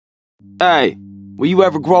Hey, will you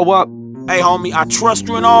ever grow up? Hey, homie, I trust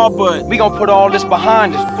you and all, but We gonna put all this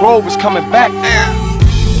behind us. Grove is coming back.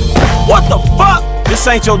 what the fuck? This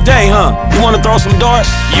ain't your day, huh? You wanna throw some darts?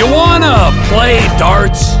 You wanna play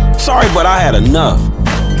darts? Sorry, but I had enough.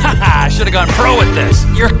 Haha, I should've gone pro with this.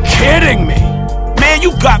 You're kidding me. Man,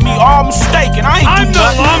 you got me all mistaken. I ain't I'm do no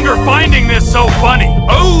nothing. longer finding this so funny.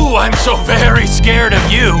 Oh, I'm so very scared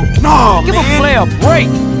of you. No, Give a man. player a break.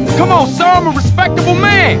 Come on, sir, I'm a respectable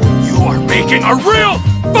man. You are making a real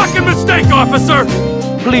fucking mistake, officer.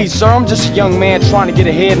 Please, sir, I'm just a young man trying to get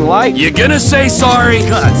ahead in life. You gonna say sorry?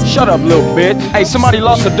 Shut up, little bitch. Hey, somebody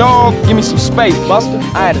lost a dog? Give me some space, Buster.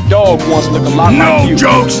 I had a dog once look a lot like No you.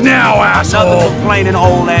 jokes now, Another asshole. complaining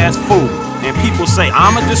old ass fool. And people say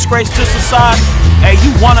I'm a disgrace to society. Hey,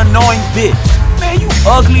 you one annoying bitch. Man, you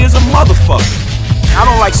ugly as a motherfucker. I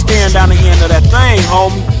don't like staring down the end of that thing,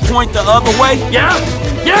 homie. Point the other way. Yeah?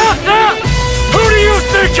 Who do you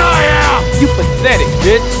think I am? You pathetic,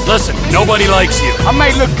 bitch. Listen, nobody likes you. I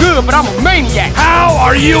may look good, but I'm a maniac. How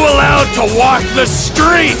are you allowed to walk the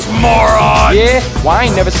streets, moron? Yeah? Well, I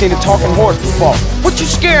ain't never seen a talking horse before. What you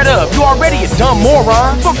scared of? You already a dumb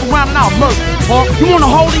moron. Fuck around and I'll murder you, punk. You want a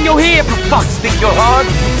hole in your head? You fucks think you're hard?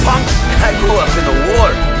 Punks, I grew up in the war.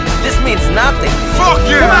 This means nothing. Fuck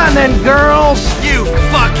you. Come on then, girls. You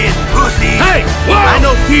fucking pussy. Hey, whoa! I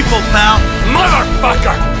know people, pal.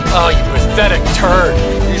 Motherfucker! Oh, you pathetic turd.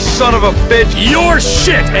 You son of a bitch. You're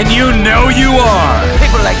shit, and you know you are.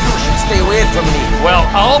 People like you should stay away from me. Well,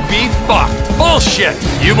 I'll be fucked. Bullshit.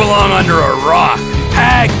 You belong under a rock.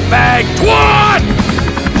 Hag, bag, twat!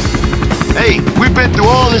 Hey, we've been through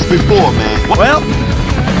all this before, man. Well,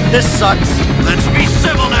 this sucks. Let's be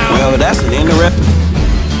civil now. Well, that's an interesting.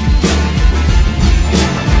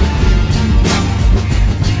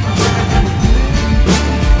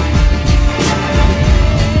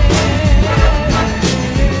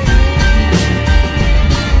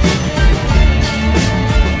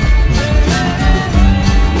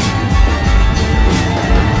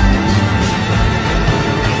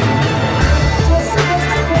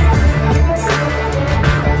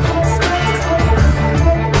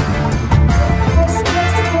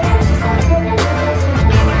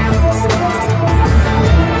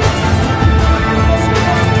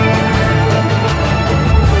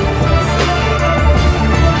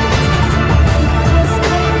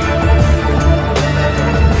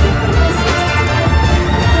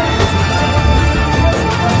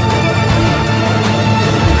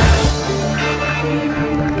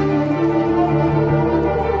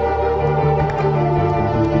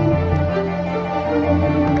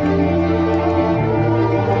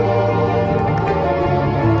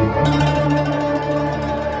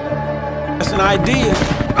 That's an idea.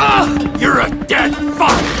 Ah, you're a dead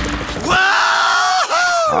fuck!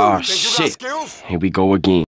 Oh, shit. Here we go again.